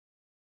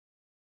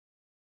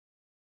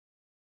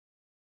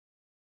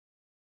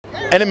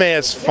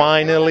Oenomaus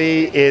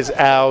finally is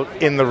out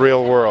in the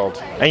real world,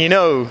 and you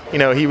know,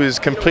 he was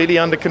completely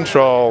under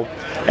control,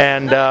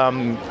 and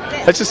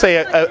let's just say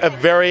a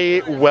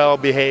very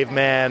well-behaved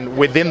man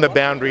within the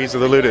boundaries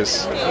of the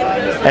Ludus.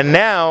 And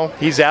now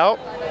he's out.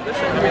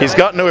 He's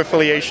got no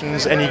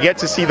affiliations, and you get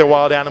to see the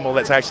wild animal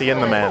that's actually in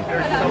the man.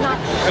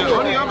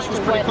 Oenomaus was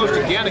pretty close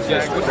to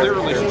Gannicus. What's their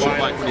relationship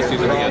like when he sees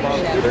him again?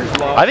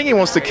 I think he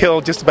wants to kill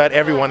just about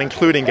everyone,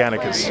 including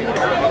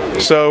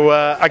Gannicus. So,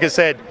 like I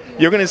said,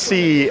 you're going to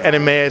see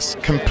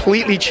Oenomaus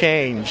completely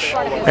change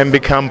and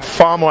become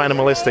far more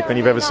animalistic than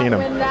you've ever seen him.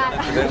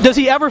 Does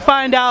he ever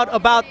find out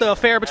about the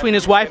affair between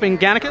his wife and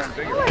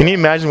Gannicus? Can you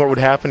imagine what would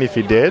happen if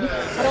he did?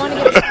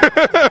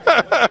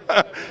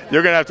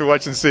 You're going to have to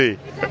watch and see.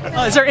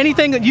 Is there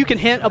anything that you can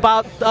hint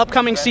about the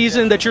upcoming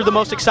season that you're the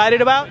most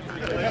excited about?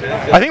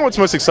 I think what's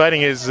most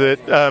exciting is that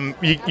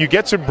you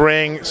get to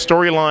bring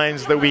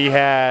storylines that we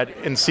had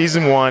in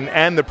Season 1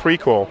 and the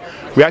prequel.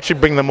 We actually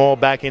bring them all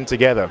back in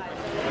together.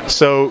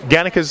 So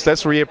Gannicus,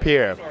 let's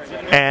reappear.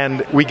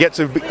 And we get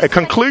to a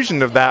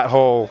conclusion of that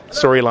whole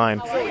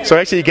storyline. So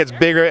actually it gets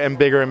bigger and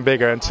bigger and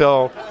bigger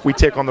until we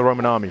take on the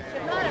Roman army.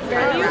 Do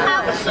you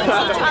have to teach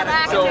other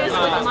actors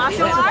with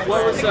martial arts?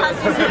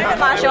 Because he's good at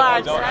martial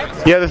arts,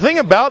 right? Yeah, the thing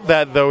about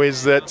that, though,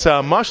 is that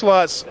martial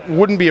arts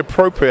wouldn't be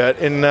appropriate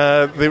in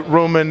the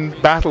Roman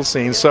battle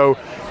scene, so you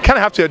kind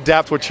of have to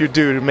adapt what you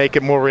do to make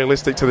it more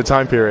realistic to the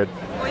time period.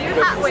 Will your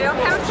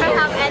character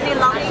have any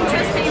long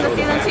interest in the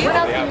season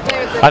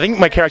 2? I think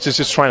my character's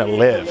just trying to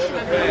live.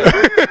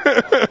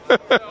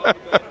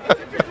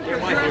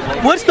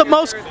 What's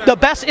the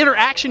best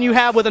interaction you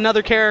have with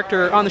another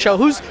character on the show?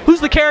 Who's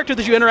the character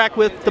that you interact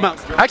with the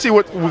most? Actually,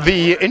 what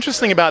the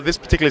interesting about this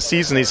particular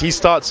season is he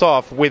starts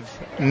off with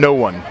no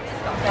one,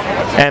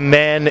 and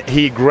then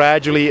he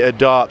gradually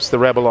adopts the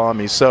rebel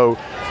army. So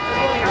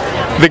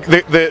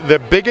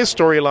the biggest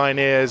storyline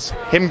is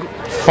him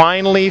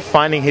finally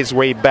finding his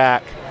way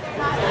back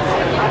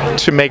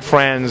to make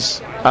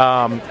friends.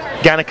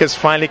 Gannicus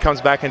finally comes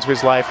back into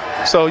his life.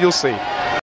 So you'll see.